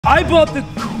I bought the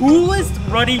coolest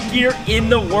running gear in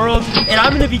the world, and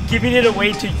I'm gonna be giving it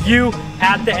away to you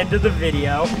at the end of the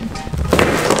video.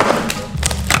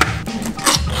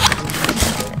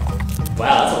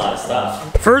 Wow, that's a lot of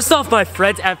stuff. First off, my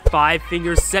friends at Five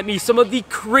Fingers sent me some of the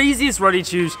craziest running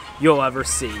shoes you'll ever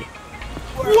see.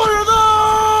 What are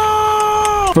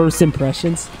those? First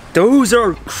impressions? Those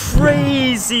are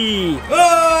crazy.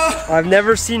 I've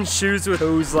never seen shoes with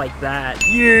toes like that.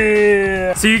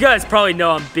 Yeah. So you guys probably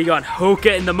know I'm big on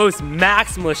Hoka and the most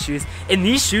maximalist shoes. And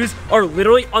these shoes are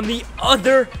literally on the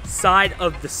other side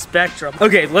of the spectrum.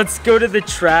 Okay, let's go to the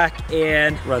track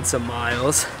and run some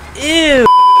miles. Ew.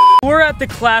 We're at the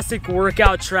classic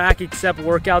workout track, except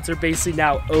workouts are basically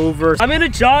now over. I'm gonna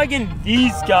jog in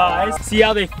these guys, see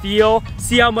how they feel,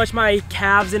 see how much my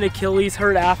calves and Achilles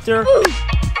hurt after.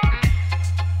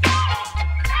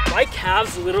 My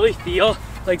calves literally feel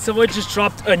like someone just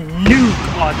dropped a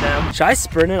nuke on them. Should I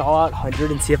sprint an all-out 100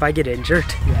 and see if I get injured?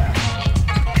 Yeah.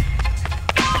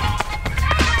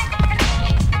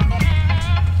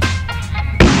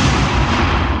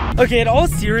 Okay, in all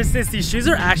seriousness, these shoes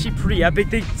are actually pretty epic.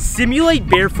 They simulate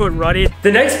barefoot running.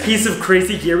 The next piece of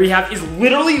crazy gear we have is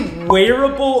literally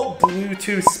wearable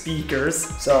Bluetooth speakers.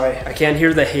 Sorry, I can't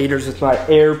hear the haters with my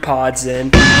AirPods in.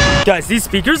 Guys, these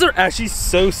speakers are actually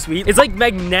so sweet. It's like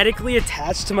magnetically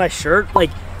attached to my shirt,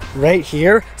 like right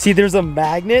here. See, there's a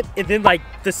magnet, and then like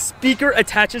the speaker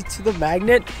attaches to the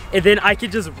magnet, and then I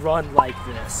can just run like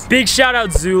this. Big shout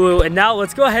out Zulu, and now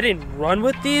let's go ahead and run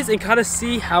with these and kind of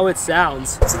see how it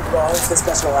sounds.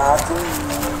 Special athlete.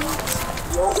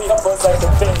 You only upload like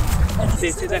the thing.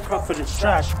 They say that crop footage is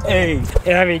trash. Hey.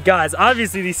 And I mean, guys,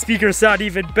 obviously these speakers sound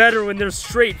even better when there's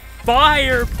straight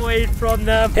fire played from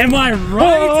them. Am I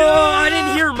right? Oh, I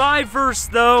didn't hear my verse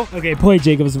though. Okay, play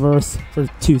Jacob's verse for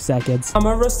 2 seconds. I'm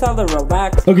a wrist tell to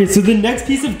relax. Okay, so the next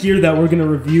piece of gear that we're gonna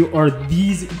review are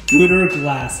these Goodr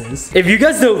glasses. If you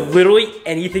guys know literally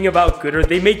anything about Goodr,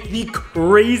 they make the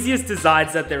craziest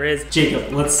designs that there is.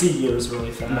 Jacob, let's see yours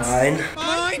really fast. Mine.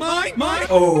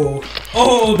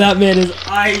 Oh, that man is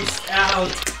iced out.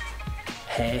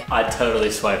 Hey. I'd totally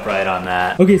swipe right on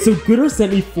that. Okay, so Goodr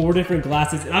sent me 4 different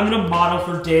glasses, and I'm gonna model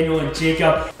for Daniel and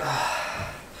Jacob.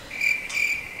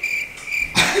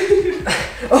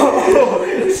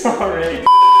 Oh, sorry.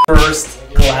 First,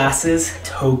 glasses,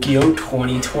 Tokyo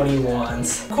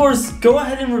 2021s. Of course, go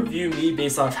ahead and review me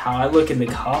based off how I look in the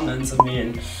comments. I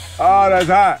mean, oh, that's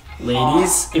hot.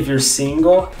 Ladies, if you're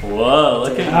single. Whoa,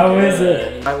 look at How is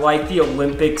it? I like the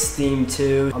Olympics theme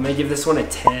too. I'm gonna give this one a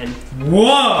 10.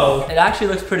 Whoa! It actually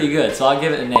looks pretty good, so I'll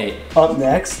give it an 8. Up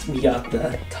next, we got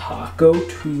the Taco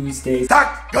Tuesdays.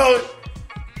 Taco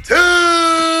Tuesday!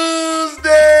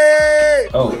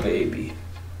 Oh, baby.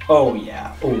 Oh,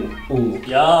 yeah. Ooh.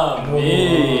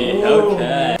 Yummy.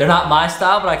 Okay. They're not my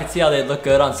style, but I can see how they'd look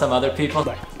good on some other people.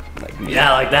 Like me.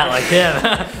 Yeah, like that, like him.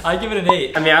 I'd give it an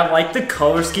 8. I mean, I like the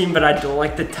color scheme, but I don't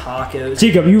like the tacos.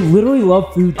 Jacob, you literally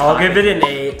love food. I'll give it an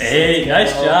 8. Hey,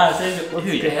 nice job.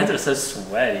 Dude, your hands are so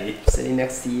sweaty. Sitting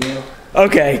next to you.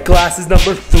 Okay, glasses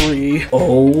number 3.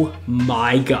 Oh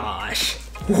my gosh.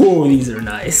 Whoa, these are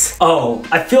nice. Oh,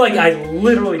 I feel like I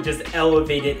literally just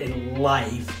elevated in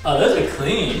life. Oh, those are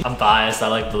clean. I'm biased, I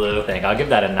like blue. I think I'll give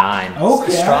that a 9.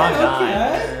 Okay, strong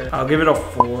 9. I'll give it a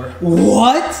 4.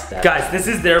 What? Guys, this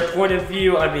is their point of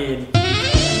view. I mean,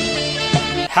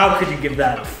 how could you give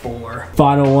that a 4?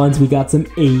 Final ones, we got some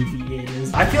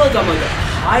aviators. I feel like I'm like a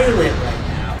pilot right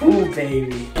now. Ooh,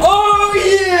 baby. Oh,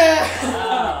 yeah!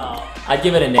 I'd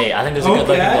give it an 8. I think those are good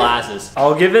looking glasses.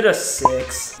 I'll give it a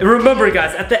 6. And remember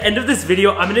guys, at the end of this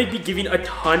video, I'm gonna be giving a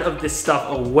ton of this stuff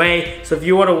away. So if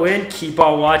you wanna win, keep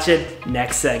on watching.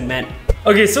 Next segment.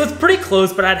 Okay, so it's pretty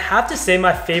close, but I'd have to say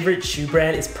my favorite shoe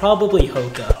brand is probably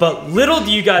Hoka. But little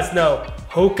do you guys know,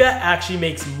 Hoka actually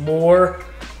makes more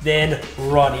than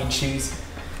running shoes.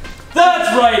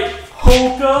 That's right,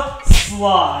 Hoka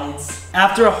slides.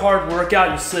 After a hard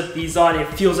workout, you slip these on, and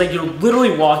it feels like you're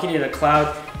literally walking in a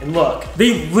cloud. And look,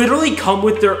 they literally come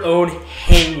with their own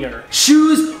hanger.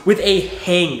 Shoes with a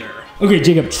hanger. Okay,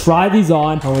 Jacob, try these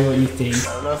on. Tell me what you think.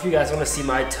 I don't know if you guys want to see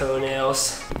my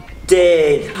toenails.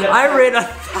 Dead. I ran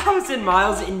 1,000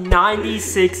 miles in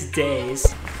 96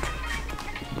 days.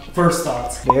 First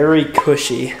thoughts, very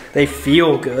cushy. They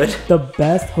feel good. The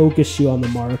best Hoka shoe on the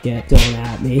market, don't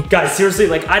at me. Guys, seriously,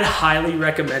 like I'd highly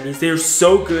recommend these. They're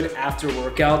so good after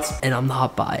workouts, and I'm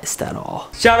not biased at all.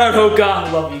 Shout out Hoka, I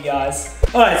love you guys.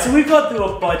 All right, so we've gone through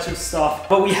a bunch of stuff,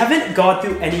 but we haven't gone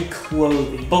through any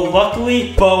clothing. But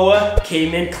luckily, BOA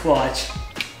came in clutch.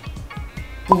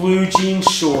 Blue jean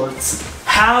shorts.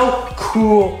 How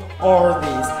cool are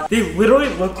these? They literally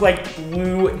look like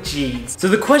blue jeans. So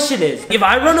the question is, if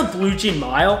I run a blue jean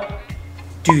mile,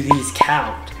 do these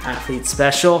count? Athlete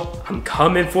Special, I'm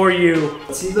coming for you.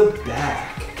 Let's see the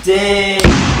back. Dang.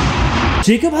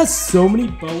 Jacob has so many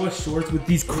BOA shorts with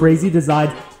these crazy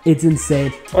designs. It's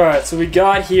insane. All right, so we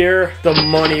got here the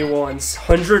money ones,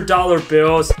 $100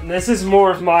 bills. And this is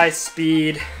more of my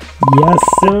speed. Yes,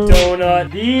 sir.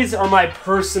 Donut. These are my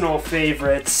personal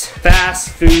favorites. Fast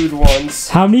food ones.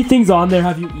 How many things on there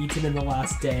have you eaten in the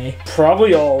last day?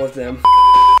 Probably all of them.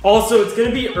 Also, it's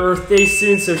gonna be Earth Day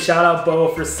soon, so shout out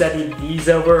BOA for sending these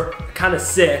over. Kind of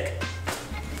sick.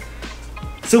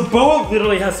 So BOA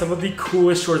literally has some of the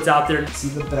coolest shorts out there. See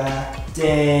the back.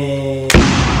 Dang.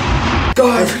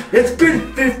 Guys, it's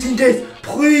been 15 days.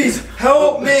 Please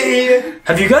help me.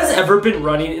 Have you guys ever been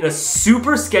running in a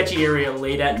super sketchy area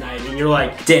late at night and you're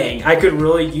like, dang, I could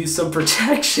really use some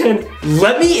protection?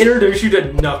 Let me introduce you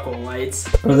to knuckle lights.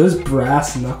 Are those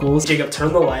brass knuckles? Jacob,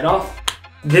 turn the light off.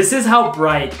 This is how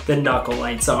bright the knuckle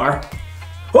lights are.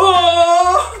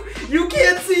 Oh, you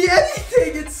can't see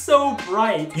anything. It's so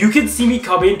bright. You can see me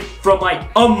coming from like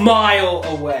a mile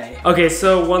away. Okay,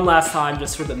 so one last time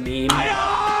just for the meme.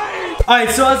 All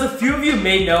right, so as a few of you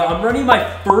may know, I'm running my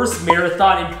first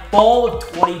marathon in fall of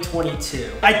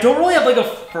 2022. I don't really have like a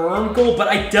firm goal, but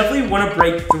I definitely want to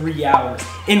break 3 hours.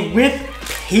 And with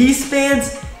pace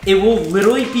bands, it will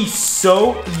literally be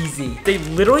so easy. They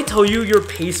literally tell you your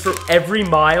pace for every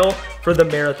mile for the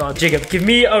marathon. Jacob, give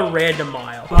me a random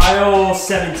mile. Mile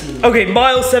 17. Okay,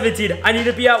 mile 17. I need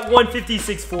to be at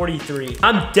 156.43.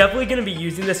 I'm definitely gonna be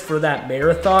using this for that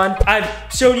marathon. I've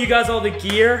shown you guys all the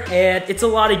gear, and it's a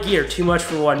lot of gear, too much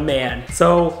for one man.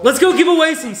 So let's go give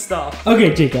away some stuff.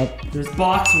 Okay, Jacob. There's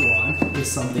box 1 with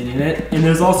something in it, and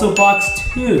there's also box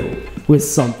 2. With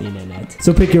something in it.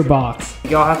 So pick your box.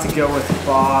 Y'all have to go with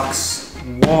box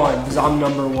 1, because I'm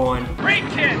number 1. Great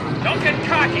kid, don't get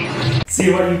cocky. See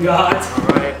what you got. All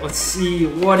right, let's see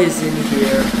what is in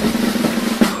here.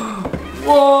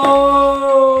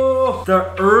 Whoa!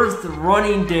 The Earth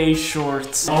Running Day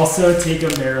shorts. Also take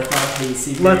a marathon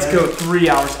pacing. Let's go 3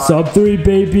 hours. Sub 3,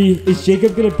 baby. Is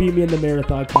Jacob gonna beat me in the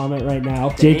marathon? Comment right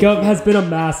now. Jacob has been a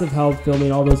massive help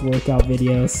filming all those workout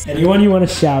videos. Anyone you want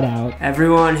to shout out?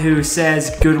 Everyone who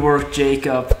says good work,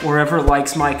 Jacob, or ever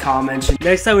likes my comments.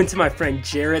 Next, I went to my friend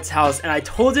Jarrett's house and I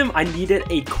told him I needed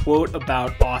a quote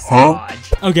about Austin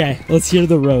Lodge. Okay, let's hear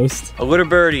the roast. A little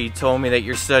birdie told me that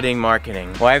you're studying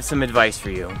marketing. Well, I have some advice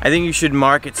for you. I think you should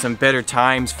market some better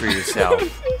times for yourself.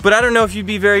 But I don't know if you'd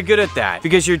be very good at that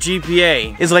because your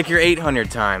GPA is like your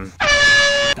 800 time.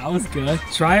 That was good.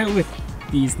 Try it with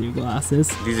these new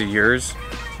glasses. These are yours?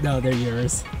 No, they're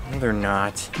yours. No, they're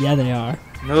not. Yeah, they are.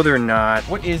 No, they're not.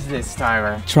 What is this,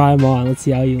 Tyler? Try them on. Let's see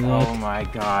how you look. Oh my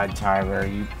God, Tyler.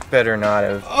 You better not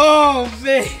have. Oh,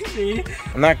 baby.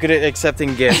 I'm not good at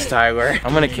accepting gifts, Tyler.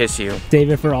 I'm gonna kiss you. Save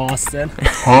it for Austin.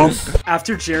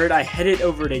 After Jared, I headed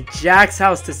over to Jack's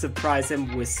house to surprise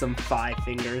him with some 5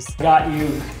 fingers. Got you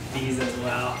these as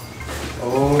well.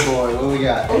 Oh boy, what we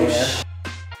got there?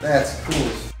 That's cool.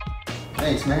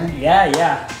 Thanks, man.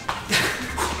 Yeah.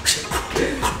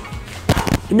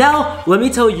 Now, let me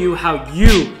tell you how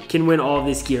you can win all of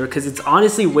this gear, because it's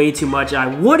honestly way too much and I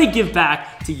want to give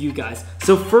back to you guys.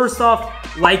 So first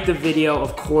off, like the video,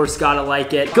 of course, gotta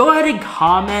like it. Go ahead and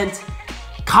comment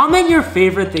your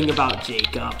favorite thing about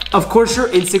Jacob. Of course, your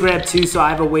Instagram too, so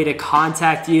I have a way to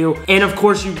contact you. And of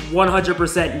course, you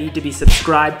 100% need to be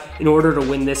subscribed in order to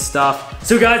win this stuff.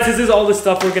 So guys, this is all the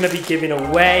stuff we're gonna be giving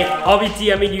away. I'll be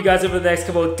DMing you guys over the next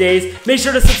couple of days. Make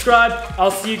sure to subscribe.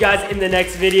 I'll see you guys in the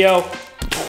next video.